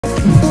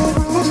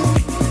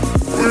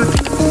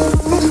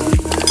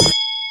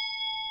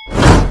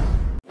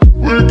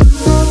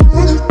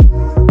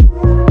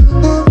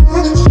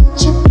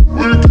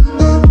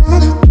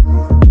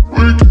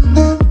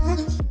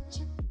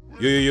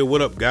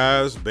up,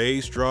 guys?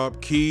 Bass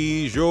drop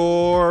keys,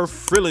 your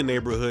friendly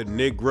neighborhood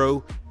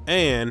Negro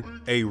and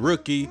a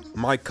rookie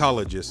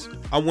mycologist.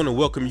 I want to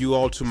welcome you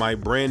all to my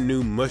brand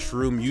new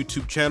mushroom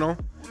YouTube channel.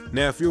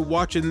 Now, if you're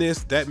watching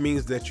this, that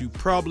means that you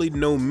probably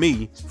know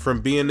me from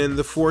being in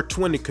the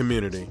 420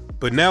 community.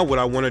 But now what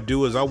I want to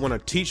do is I want to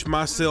teach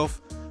myself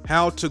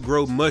how to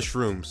grow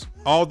mushrooms.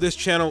 All this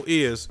channel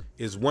is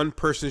one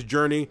person's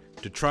journey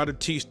to try to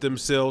teach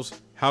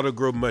themselves how to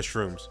grow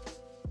mushrooms.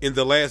 In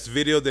the last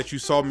video that you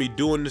saw me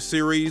doing the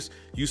series,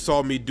 you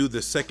saw me do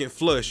the second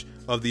flush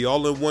of the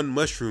all-in-one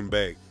mushroom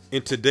bag.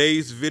 In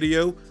today's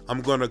video,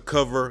 I'm going to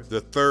cover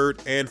the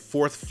third and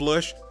fourth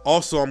flush.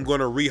 Also, I'm going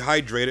to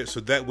rehydrate it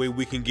so that way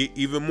we can get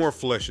even more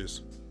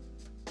flushes.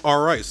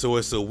 Alright, so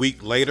it's a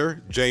week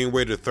later,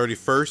 January the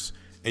 31st,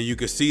 and you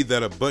can see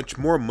that a bunch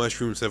more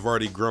mushrooms have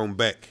already grown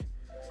back.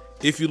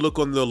 If you look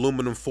on the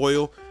aluminum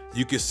foil,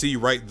 you can see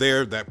right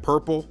there that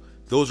purple,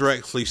 those are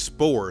actually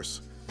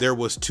spores. There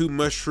was 2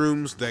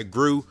 mushrooms that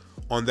grew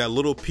on that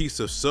little piece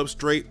of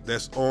substrate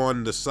that's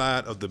on the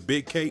side of the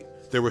big cake.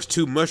 There was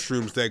 2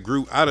 mushrooms that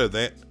grew out of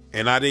that,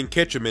 and I didn't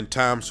catch them in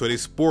time, so they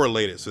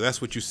sporulated. So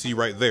that's what you see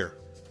right there.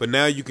 But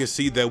now you can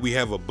see that we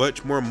have a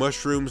bunch more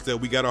mushrooms that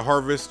we gotta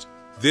harvest.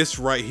 This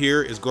right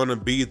here is gonna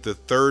be the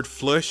third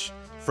flush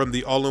from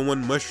the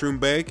all-in-one mushroom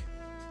bag.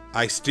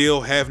 I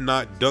still have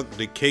not dunked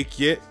the cake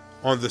yet.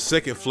 On the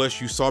second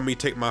flush, you saw me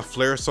take my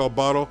Flairosol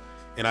bottle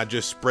and I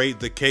just sprayed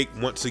the cake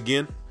once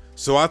again.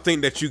 So I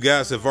think that you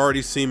guys have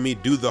already seen me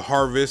do the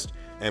harvest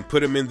and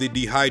put them in the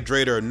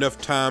dehydrator enough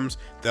times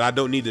that I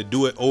don't need to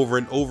do it over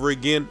and over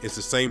again. It's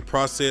the same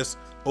process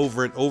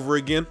over and over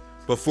again.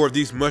 But for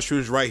these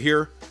mushrooms right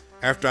here,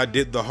 after I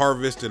did the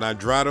harvest and I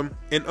dried them,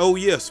 and oh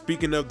yeah,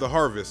 speaking of the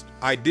harvest,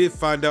 I did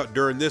find out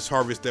during this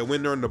harvest that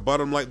when they're on the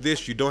bottom like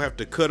this, you don't have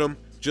to cut them,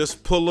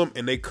 just pull them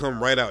and they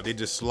come right out. They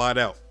just slide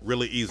out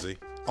really easy.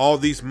 All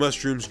these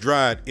mushrooms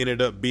dried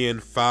ended up being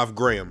 5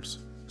 grams.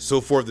 So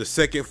for the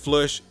second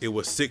flush, it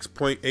was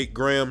 6.8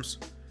 grams.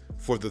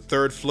 For the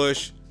third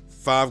flush,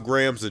 5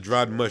 grams of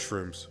dried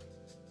mushrooms.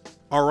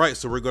 Alright,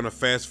 so we're gonna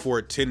fast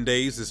forward 10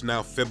 days. It's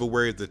now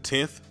February the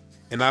 10th.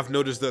 And I've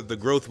noticed that the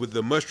growth with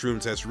the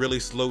mushrooms has really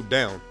slowed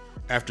down.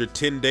 After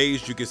 10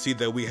 days, you can see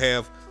that we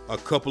have a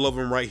couple of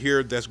them right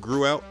here that's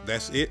grew out.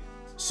 That's it.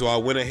 So I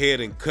went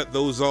ahead and cut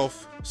those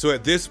off. So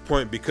at this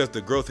point, because the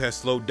growth has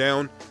slowed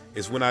down,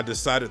 is when I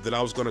decided that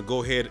I was gonna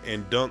go ahead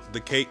and dunk the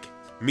cake.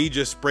 Me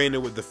just spraying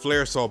it with the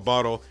Flairosol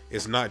bottle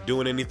is not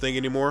doing anything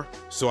anymore.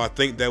 So I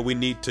think that we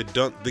need to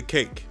dunk the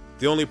cake.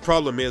 The only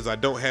problem is I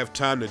don't have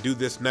time to do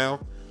this now.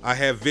 I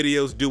have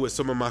videos due with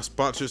some of my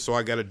sponsors, so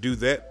I gotta do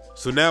that.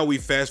 So now we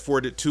fast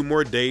forwarded 2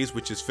 more days,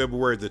 which is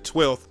February the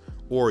 12th,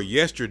 or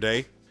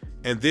yesterday.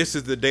 And this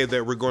is the day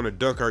that we're gonna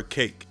dunk our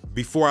cake.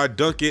 Before I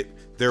dunk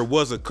it, there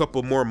was a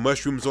couple more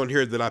mushrooms on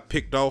here that I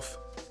picked off,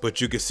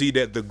 but you can see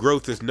that the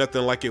growth is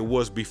nothing like it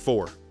was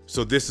before.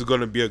 So this is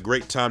gonna be a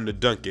great time to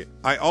dunk it.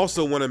 I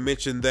also wanna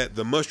mention that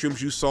the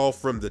mushrooms you saw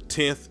from the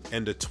 10th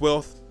and the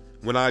 12th,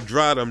 when I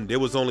dried them, there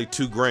was only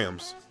 2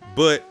 grams.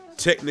 But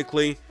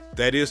technically,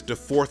 that is the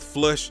 4th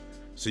flush,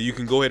 so you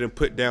can go ahead and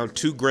put down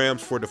 2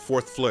 grams for the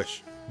 4th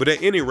flush. But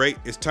at any rate,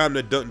 it's time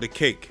to dunk the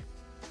cake.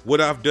 What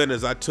I've done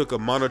is I took a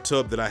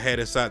monotub that I had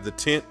inside the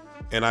tent,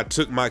 and I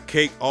took my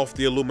cake off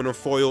the aluminum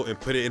foil and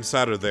put it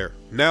inside of there.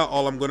 Now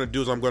all I'm gonna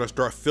do is I'm gonna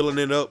start filling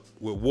it up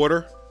with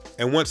water.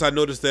 And once I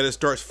notice that it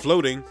starts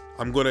floating,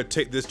 I'm gonna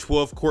take this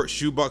 12-quart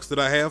shoebox that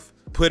I have,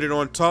 put it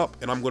on top,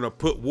 and I'm gonna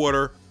put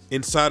water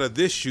inside of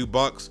this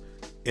shoebox,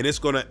 and it's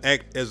gonna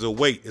act as a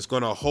weight. It's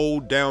gonna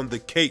hold down the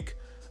cake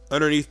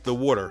underneath the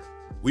water.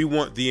 We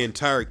want the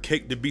entire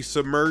cake to be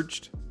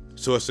submerged,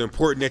 so it's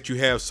important that you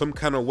have some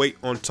kind of weight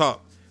on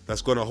top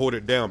that's gonna hold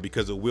it down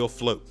because it will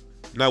float.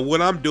 Now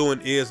what I'm doing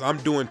is I'm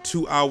doing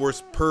 2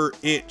 hours per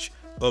inch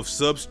of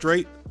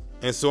substrate,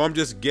 and so I'm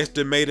just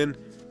guesstimating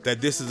that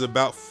this is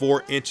about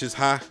 4 inches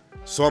high.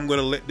 So I'm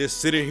gonna let this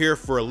sit in here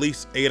for at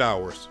least 8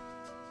 hours.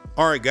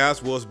 Alright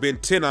guys, well it's been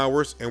 10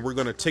 hours and we're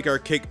gonna take our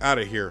cake out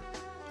of here.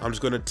 I'm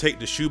just gonna take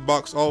the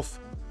shoebox off,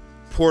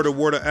 pour the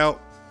water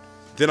out,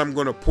 then I'm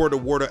gonna pour the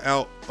water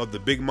out of the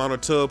big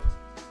monotub.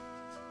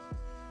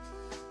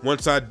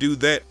 Once I do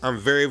that, I'm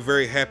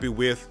very happy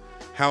with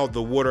how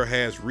the water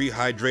has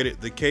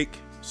rehydrated the cake.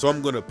 So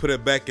I'm gonna put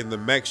it back in the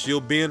max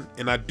shield bin,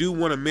 and I do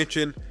wanna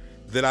mention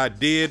that I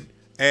did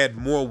add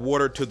more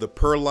water to the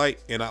perlite,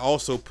 and I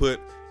also put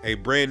a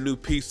brand new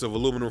piece of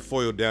aluminum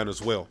foil down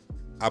as well.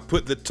 I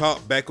put the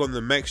top back on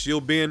the max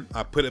shield bin,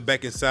 I put it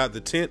back inside the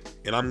tent,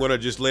 and I'm gonna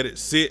just let it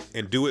sit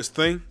and do its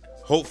thing.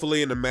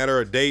 Hopefully in a matter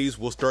of days,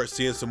 we'll start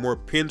seeing some more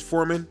pins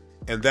forming,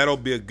 and that'll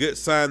be a good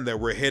sign that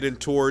we're heading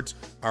towards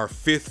our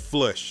 5th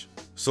flush.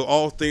 So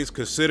all things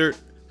considered,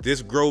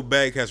 this grow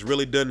bag has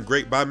really done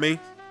great by me.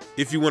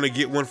 If you wanna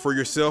get one for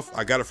yourself,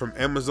 I got it from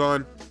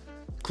Amazon.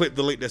 Click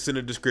the link that's in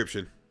the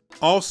description.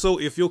 Also,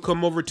 if you'll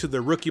come over to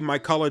the Rookie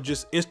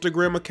Mycologist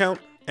Instagram account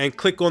and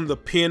click on the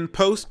pinned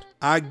post,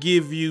 I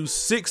give you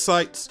 6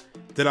 sites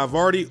that I've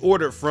already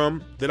ordered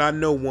from that I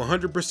know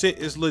 100%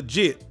 is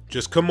legit.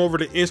 Just come over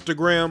to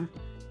Instagram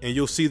and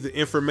you'll see the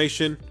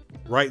information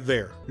right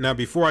there. Now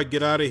before I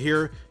get out of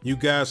here, you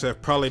guys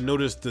have probably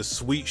noticed the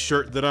sweet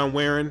shirt that I'm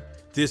wearing.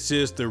 This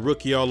is the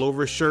Rookie All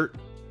Over shirt.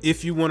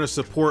 If you want to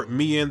support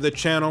me and the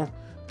channel,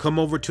 come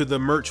over to the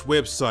merch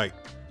website,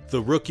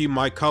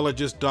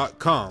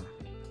 therookiemycologist.com.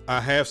 I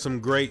have some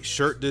great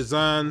shirt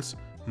designs,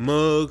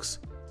 mugs,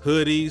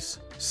 hoodies,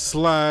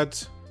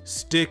 slides,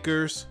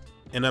 stickers,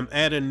 and I'm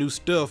adding new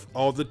stuff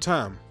all the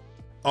time.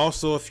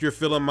 Also, if you're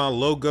feeling my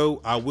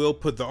logo, I will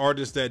put the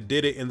artist that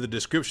did it in the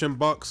description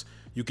box.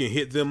 You can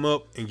hit them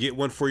up and get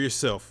one for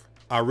yourself.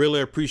 I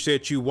really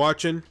appreciate you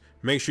watching.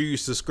 Make sure you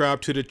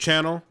subscribe to the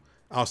channel.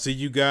 I'll see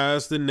you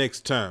guys the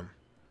next time.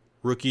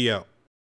 Rookie out.